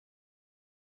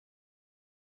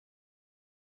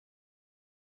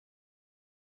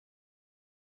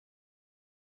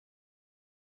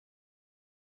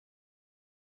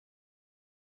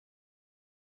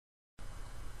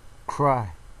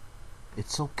Cry.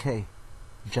 It's okay.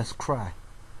 Just cry.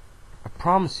 I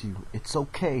promise you, it's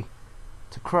okay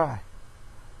to cry.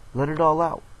 Let it all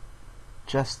out.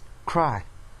 Just cry.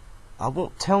 I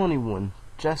won't tell anyone.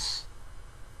 Just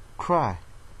cry.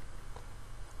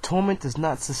 Torment does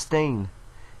not sustain.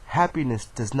 Happiness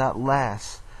does not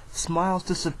last. Smiles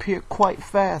disappear quite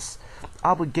fast.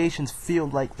 Obligations feel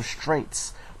like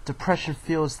restraints. Depression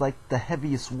feels like the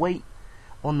heaviest weight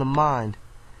on the mind,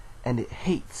 and it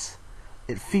hates.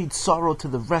 It feeds sorrow to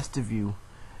the rest of you.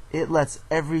 It lets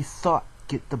every thought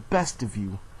get the best of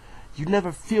you. You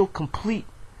never feel complete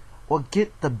or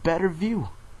get the better view.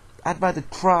 I'd rather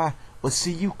cry or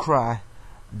see you cry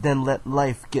than let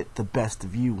life get the best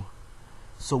of you.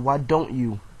 So why don't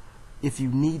you, if you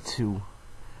need to?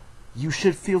 You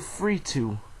should feel free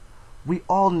to. We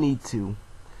all need to.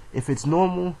 If it's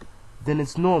normal, then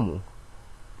it's normal.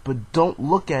 But don't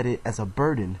look at it as a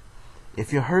burden.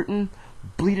 If you're hurting,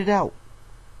 bleed it out.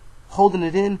 Holding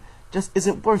it in just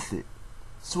isn't worth it.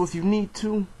 So if you need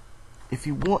to, if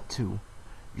you want to,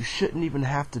 you shouldn't even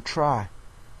have to try.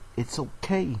 It's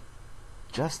okay.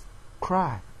 Just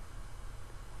cry.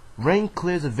 Rain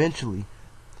clears eventually,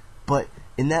 but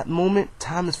in that moment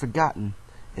time is forgotten,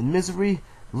 and misery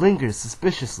lingers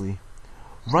suspiciously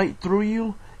right through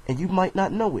you, and you might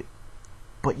not know it,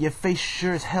 but your face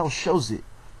sure as hell shows it.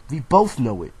 We both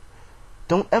know it.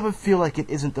 Don't ever feel like it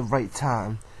isn't the right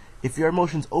time. If your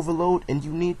emotions overload and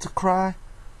you need to cry,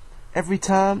 every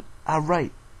time I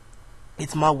write,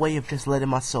 it's my way of just letting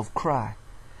myself cry.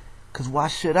 'Cause why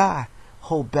should I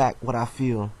hold back what I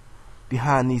feel?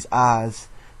 Behind these eyes,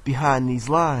 behind these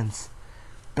lines,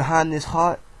 behind this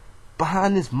heart,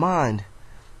 behind this mind.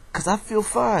 'Cause I feel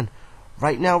fine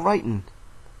right now writing.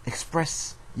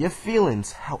 Express your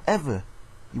feelings however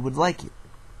you would like it.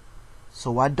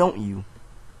 So why don't you?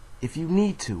 If you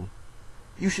need to,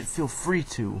 you should feel free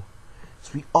to.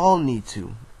 So we all need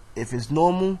to. If it's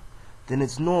normal, then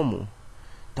it's normal.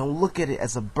 Don't look at it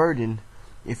as a burden.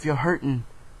 If you're hurting,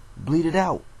 bleed it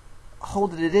out.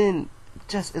 Holding it in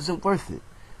just isn't worth it.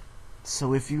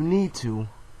 So if you need to,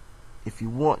 if you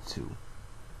want to,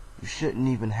 you shouldn't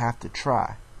even have to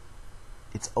try.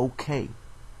 It's okay.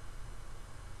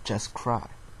 Just cry.